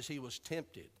Bible says he was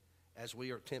tempted as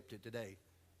we are tempted today,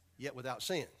 yet without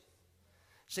sin.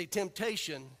 See,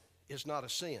 temptation is not a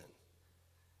sin.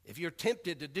 If you're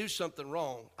tempted to do something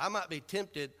wrong, I might be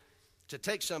tempted to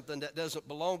take something that doesn't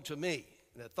belong to me,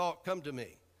 and that thought come to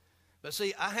me. But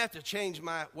see, I have to change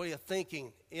my way of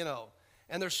thinking,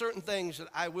 and there's certain things that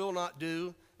I will not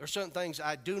do. There's certain things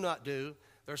I do not do.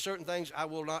 There are certain things I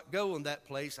will not go in that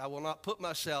place. I will not put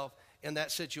myself in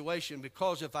that situation,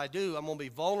 because if I do, I'm going to be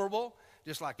vulnerable,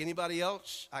 just like anybody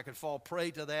else. I could fall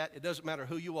prey to that. It doesn't matter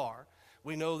who you are.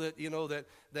 We know that,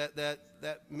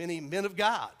 that many men of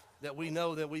God that we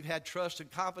know that we've had trust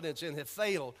and confidence in have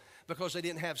failed because they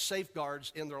didn't have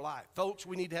safeguards in their life. Folks,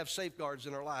 we need to have safeguards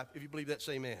in our life. If you believe that,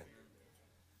 say amen.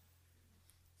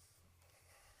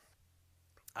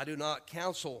 I do not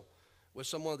counsel with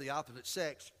someone of the opposite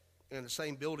sex in the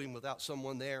same building without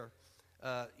someone there,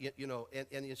 and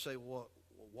you say, well,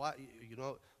 why,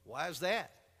 why is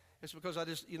that? It's because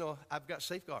I've got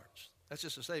safeguards. That's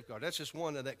just a safeguard. That's just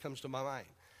one that comes to my mind.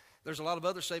 There's a lot of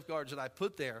other safeguards that I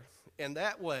put there, and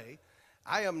that way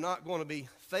I am not going to be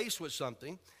faced with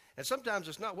something. And sometimes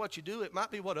it's not what you do. It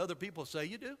might be what other people say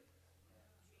you do.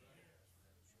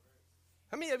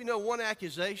 How many of you know one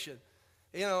accusation?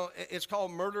 It's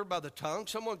called murder by the tongue.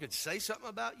 Someone could say something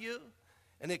about you,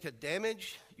 and it could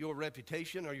damage your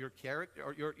reputation or your character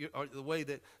or the way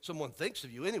that someone thinks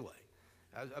of you anyway.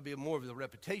 I'd be more of the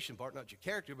reputation part, not your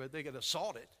character, but they could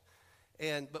assault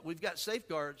it. But we've got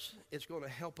safeguards. It's going to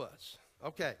help us.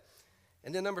 Okay.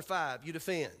 And then number 5, you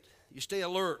defend. You stay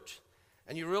alert,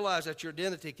 and you realize that your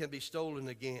identity can be stolen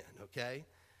again, okay?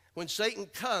 When Satan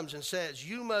comes and says,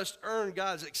 you must earn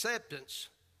God's acceptance,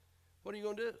 what are you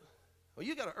going to do? Well,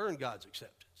 you got to earn God's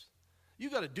acceptance. You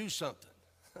got to do something.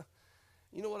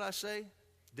 You know what I say?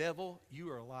 Devil,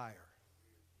 you are a liar.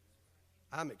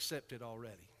 I'm accepted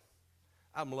already.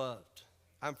 I'm loved.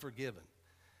 I'm forgiven.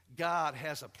 God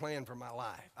has a plan for my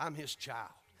life. I'm his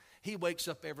child. He wakes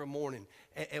up every morning,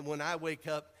 and when I wake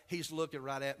up, he's looking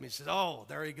right at me and says, oh,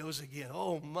 there he goes again.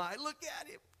 Oh, my, look at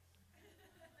him.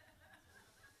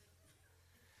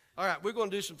 All right, we're going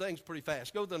to do some things pretty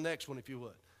fast. Go to the next one if you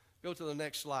would. Go to the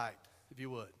next slide if you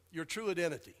would. Your true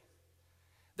identity.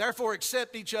 Therefore,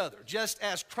 accept each other, just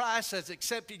as Christ has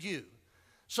accepted you,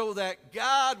 so that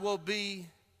God will be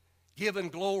given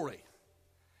glory.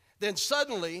 Then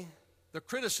suddenly, the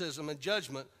criticism and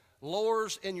judgment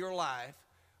lowers in your life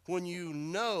when you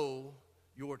know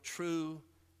your true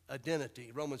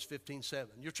identity. Romans 15:7.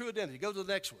 Your true identity. Go to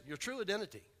the next one. Your true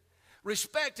identity.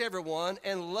 Respect everyone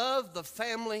and love the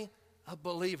family of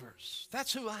believers.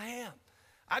 That's who I am.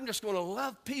 I'm just going to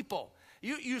love people.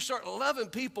 You start loving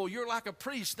people, you're like a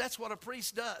priest. That's what a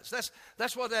priest does.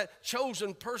 That's what that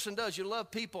chosen person does. You love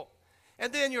people.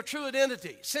 And then your true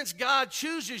identity. Since God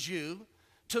chooses you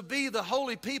to be the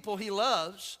holy people he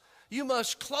loves, you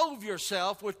must clothe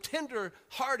yourself with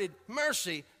tender-hearted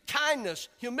mercy, kindness,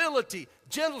 humility,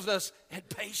 gentleness, and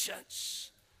patience.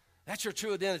 That's your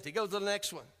true identity. Go to the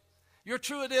next one. Your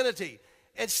true identity.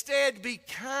 Instead, be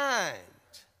kind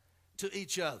to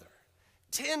each other,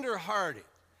 tender-hearted,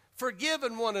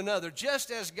 forgiving one another,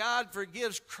 just as God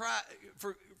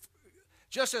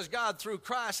just as God through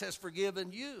Christ has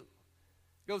forgiven you.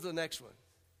 Go to the next one.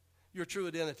 Your true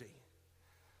identity.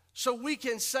 So we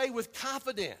can say with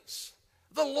confidence,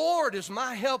 the Lord is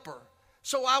my helper,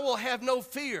 so I will have no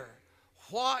fear.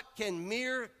 What can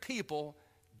mere people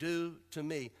do to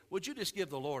me? Would you just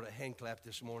give the Lord a hand clap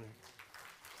this morning?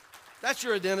 That's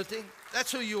your identity.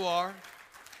 That's who you are.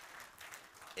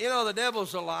 The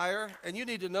devil's a liar, and you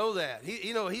need to know that.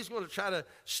 He's going to try to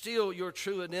steal your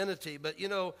true identity. But,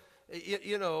 the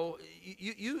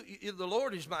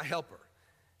Lord is my helper.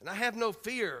 And I have no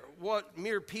fear what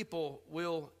mere people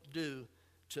will do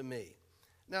to me.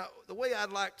 Now, the way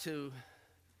I'd like to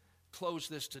close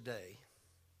this today,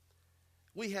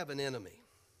 we have an enemy.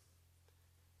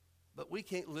 But we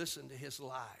can't listen to his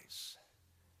lies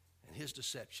and his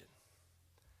deception.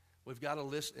 We've got to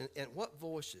listen. And what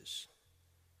voices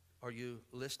are you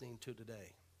listening to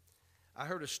today? I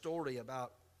heard a story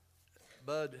about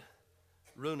Bud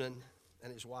Roonan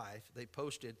and his wife. They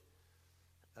posted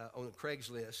on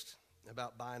Craigslist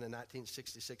about buying a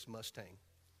 1966 Mustang.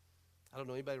 I don't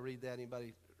know, anybody read that?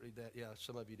 Anybody read that? Yeah,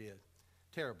 some of you did.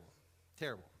 Terrible,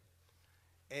 terrible.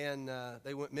 And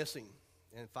they went missing,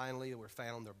 and finally they were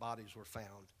found. Their bodies were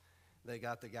found. They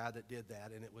got the guy that did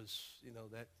that, and it was,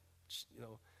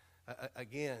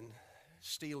 again,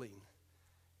 stealing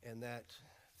and that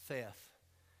theft.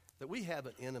 That we have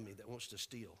an enemy that wants to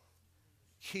steal,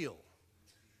 kill,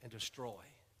 and destroy.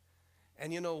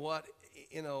 And you know what?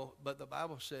 But the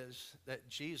Bible says that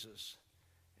Jesus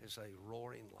is a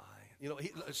roaring lion.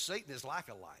 Satan is like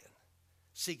a lion,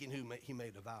 seeking whom he may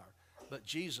devour. But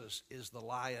Jesus is the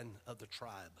Lion of the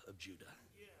tribe of Judah.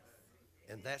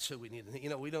 And that's who we need.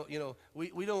 We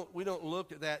don't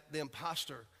look at the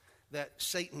imposter that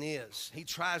Satan is. He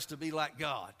tries to be like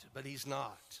God, but he's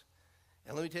not.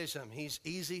 And let me tell you something. He's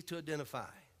easy to identify,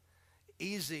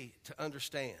 easy to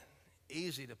understand,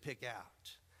 easy to pick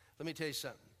out. Let me tell you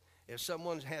something. If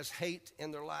someone has hate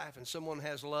in their life and someone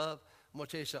has love, I'm going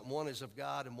to tell you something. One is of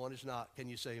God and one is not. Can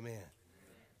you say amen?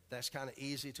 That's kind of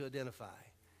easy to identify.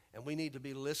 And we need to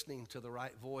be listening to the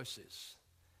right voices,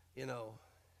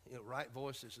 right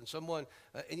voices. And someone,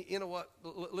 and you know what?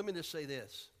 Let me just say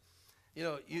this.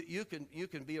 You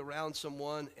can be around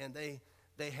someone and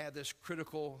they have this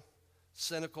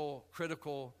cynical,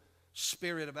 critical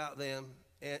spirit about them,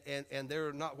 and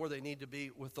they're not where they need to be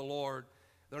with the Lord.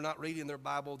 They're not reading their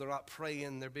Bible. They're not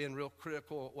praying. They're being real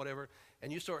critical, whatever.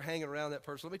 And you start hanging around that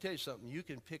person. Let me tell you something. You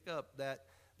can pick up that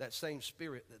same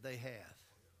spirit that they have.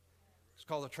 It's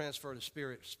called the transfer of the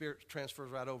spirit. Spirit transfers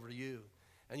right over to you.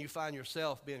 And you find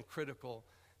yourself being critical,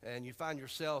 and you find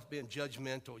yourself being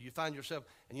judgmental. You find yourself,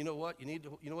 and you know what? You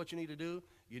know what you need to do?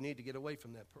 You need to get away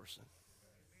from that person.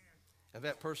 If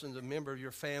that person's a member of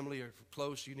your family or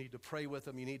close, you need to pray with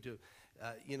them. You need to,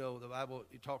 the Bible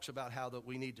talks about how that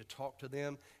we need to talk to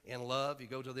them in love. You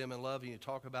go to them in love and you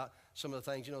talk about some of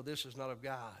the things. This is not of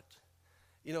God.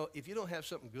 If you don't have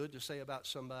something good to say about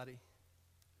somebody,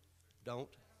 don't.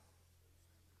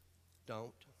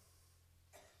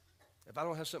 If I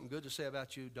don't have something good to say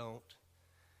about you, don't.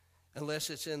 Unless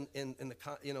it's in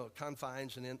the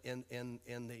confines and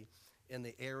in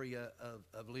the area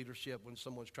of leadership when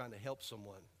someone's trying to help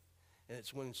someone. And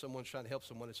it's when someone's trying to help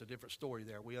someone, it's a different story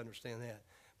there. We understand that.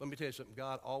 But let me tell you something.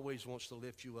 God always wants to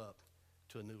lift you up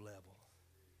to a new level.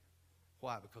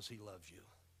 Why? Because he loves you.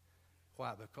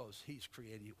 Why? Because he's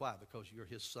created you. Why? Because you're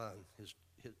his son,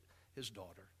 his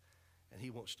daughter, and he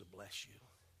wants to bless you.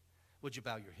 Would you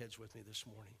bow your heads with me this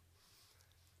morning?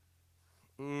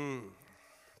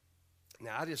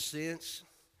 Now, I just sense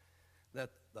that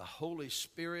the Holy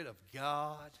Spirit of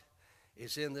God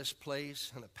is in this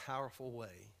place in a powerful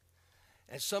way.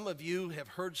 And some of you have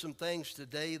heard some things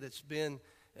today that's been,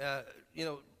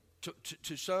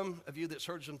 to some of you that's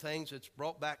heard some things that's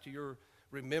brought back to your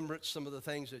remembrance some of the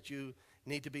things that you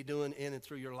need to be doing in and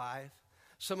through your life.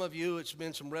 Some of you, it's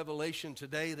been some revelation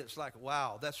today that's like,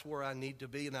 wow, that's where I need to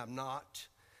be and I'm not.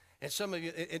 And some of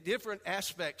you, in different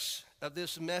aspects of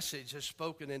this message has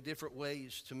spoken in different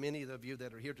ways to many of you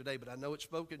that are here today. But I know it's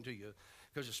spoken to you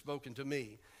because it's spoken to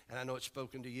me. And I know it's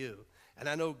spoken to you. And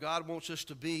I know God wants us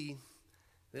to be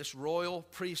this royal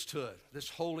priesthood, this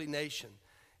holy nation.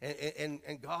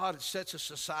 And God sets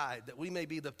us aside that we may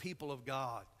be the people of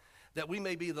God, that we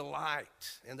may be the light,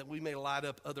 and that we may light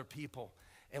up other people.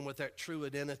 And with that true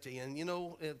identity. And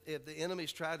if the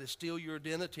enemy's tried to steal your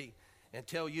identity and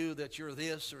tell you that you're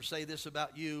this or say this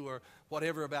about you or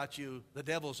whatever about you, the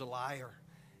devil's a liar.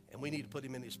 And we need to put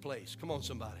him in his place. Come on,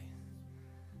 somebody.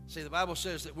 See, the Bible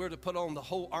says that we're to put on the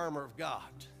whole armor of God.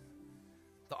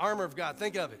 The armor of God.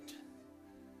 Think of it.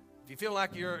 If you feel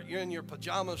like you're in your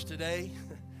pajamas today,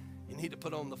 you need to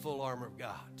put on the full armor of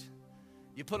God.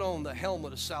 You put on the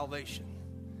helmet of salvation.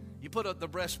 You put up the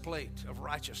breastplate of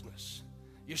righteousness.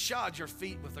 You shod your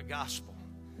feet with the gospel.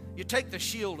 You take the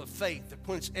shield of faith to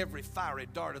quench every fiery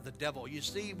dart of the devil. You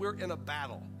see, we're in a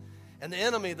battle. And the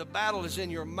enemy, the battle is in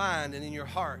your mind and in your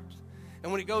heart.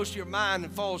 And when it goes to your mind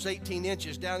and falls 18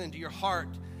 inches down into your heart,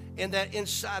 and that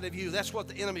inside of you, that's what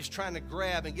the enemy's trying to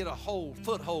grab and get a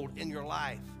foothold in your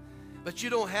life. But you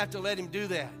don't have to let him do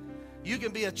that. You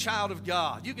can be a child of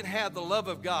God. You can have the love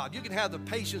of God. You can have the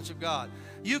patience of God.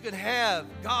 You can have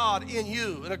God in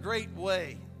you in a great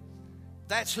way.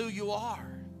 That's who you are.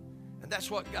 And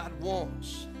that's what God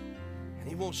wants. And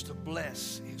he wants to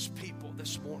bless his people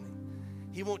this morning.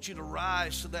 He wants you to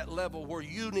rise to that level where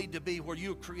you need to be, where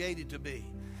you're created to be.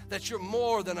 That you're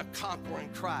more than a conqueror in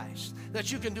Christ.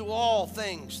 That you can do all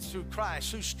things through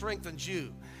Christ who strengthens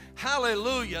you.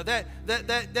 Hallelujah.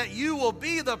 That you will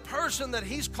be the person that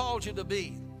he's called you to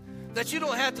be. That you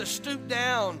don't have to stoop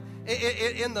down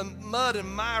in the mud and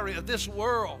miry of this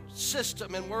world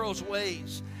system and world's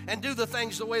ways and do the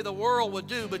things the way the world would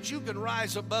do, but you can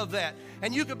rise above that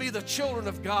and you can be the children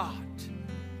of God.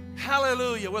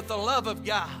 Hallelujah, with the love of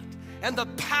God and the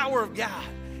power of God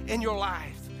in your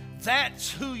life.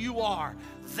 That's who you are.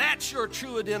 That's your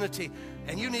true identity,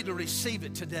 and you need to receive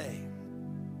it today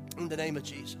in the name of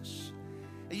Jesus.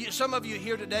 Some of you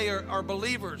here today are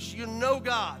believers. You know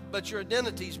God, but your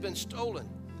identity's been stolen.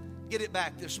 Get it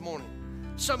back this morning.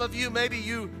 Some of you, maybe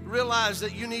you realize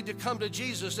that you need to come to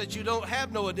Jesus, that you don't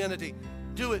have no identity.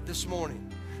 Do it this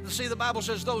morning. See, the Bible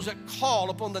says those that call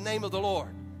upon the name of the Lord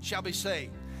shall be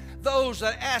saved. Those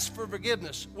that ask for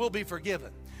forgiveness will be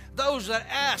forgiven. Those that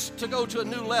ask to go to a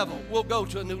new level will go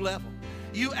to a new level.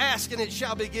 You ask and it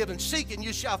shall be given. Seek and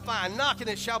you shall find. Knock and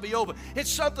it shall be open. It's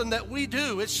something that we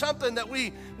do. It's something that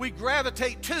we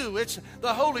gravitate to. It's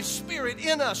the Holy Spirit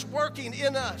in us, working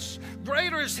in us.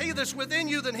 Greater is He that's within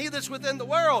you than he that's within the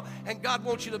world. And God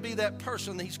wants you to be that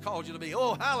person that He's called you to be.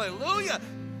 Oh, hallelujah.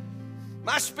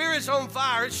 My spirit's on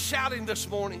fire. It's shouting this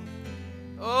morning.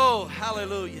 Oh,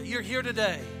 hallelujah. You're here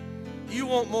today. You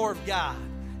want more of God.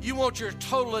 You want your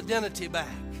total identity back.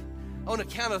 On the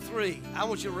count of 3, I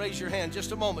want you to raise your hand.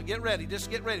 Just a moment. Get ready. Just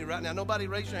get ready right now. Nobody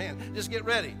raise your hand. Just get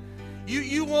ready.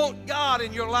 You want God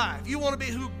in your life. You want to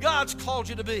be who God's called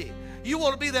you to be. You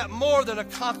want to be that more than a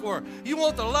conqueror. You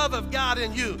want the love of God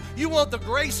in you. You want the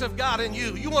grace of God in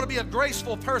you. You want to be a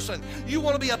graceful person. You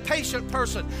want to be a patient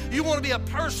person. You want to be a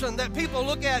person that people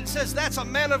look at and says, that's a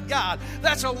man of God.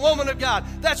 That's a woman of God.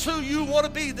 That's who you want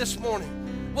to be this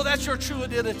morning. Well, that's your true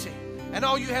identity. And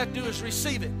all you have to do is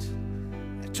receive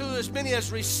it. To as many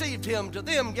as received Him, to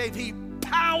them gave He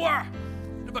power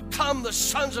to become the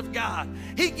sons of God.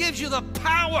 He gives you the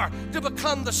power to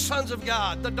become the sons of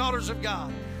God, the daughters of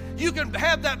God. You can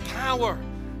have that power.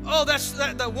 Oh, that's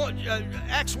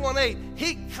Acts 1:8.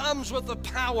 He comes with the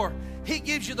power. He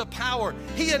gives you the power.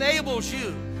 He enables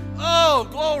you. Oh,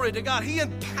 glory to God. He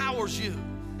empowers you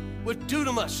with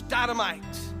dunamis, dynamite.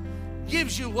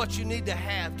 Gives you what you need to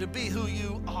have to be who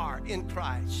you are in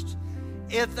Christ.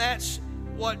 If that's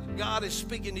what God is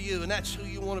speaking to you, and that's who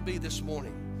you want to be this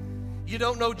morning. You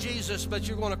don't know Jesus, but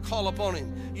you're going to call upon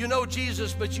Him. You know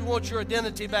Jesus, but you want your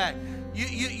identity back.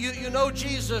 You know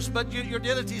Jesus, but your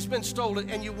identity's been stolen,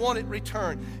 and you want it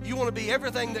returned. You want to be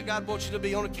everything that God wants you to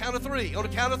be. On the count of 3,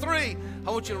 I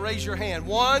want you to raise your hand.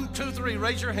 1, 2, 3,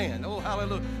 raise your hand. Oh,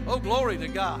 hallelujah. Oh, glory to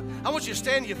God. I want you to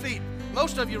stand your feet.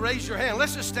 Most of you raise your hand.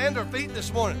 Let's just stand our feet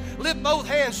this morning. Lift both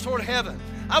hands toward heaven.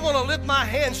 I want to lift my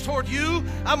hands toward you.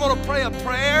 I'm going to pray a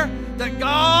prayer that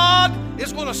God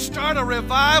is going to start a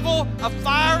revival, a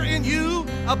fire in you,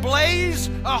 a blaze,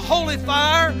 a holy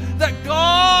fire, that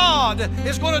God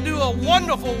is going to do a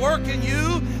wonderful work in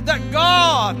you, that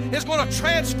God is going to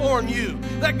transform you,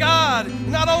 that God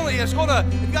not only is going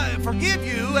to forgive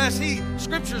you, as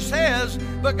Scripture says,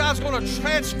 but God's going to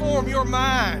transform your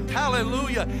mind,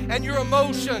 hallelujah, and your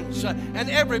emotions and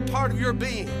every part of your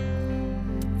being.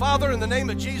 Father, in the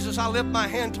name of Jesus, I lift my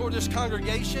hand toward this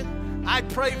congregation. I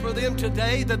pray for them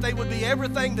today that they would be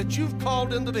everything that you've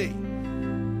called them to be.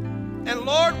 And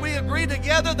Lord, we agree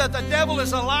together that the devil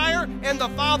is a liar and the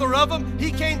father of them.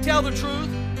 He can't tell the truth.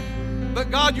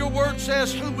 But God, your word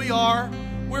says who we are.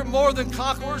 We're more than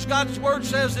conquerors. God's word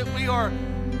says that you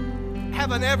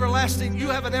have an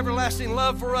everlasting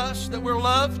love for us, that we're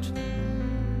loved,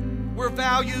 we're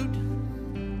valued,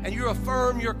 and you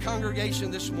affirm your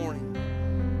congregation this morning.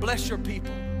 Bless your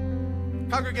people.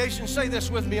 Congregation, say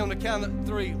this with me on the count of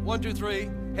 3. 1, 2, 3.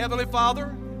 Heavenly Father,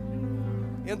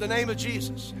 in the name of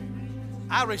Jesus,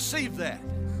 I receive that.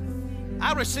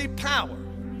 I receive power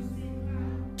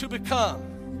to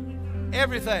become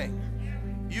everything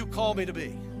you call me to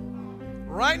be.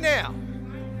 Right now,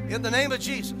 in the name of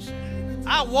Jesus,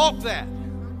 I walk that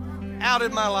out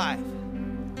in my life.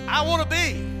 I want to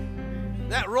be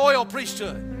that royal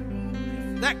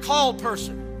priesthood, that called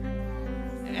person.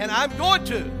 And I'm going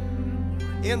to,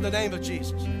 in the name of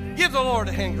Jesus. Give the Lord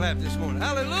a hand clap this morning.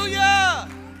 Hallelujah!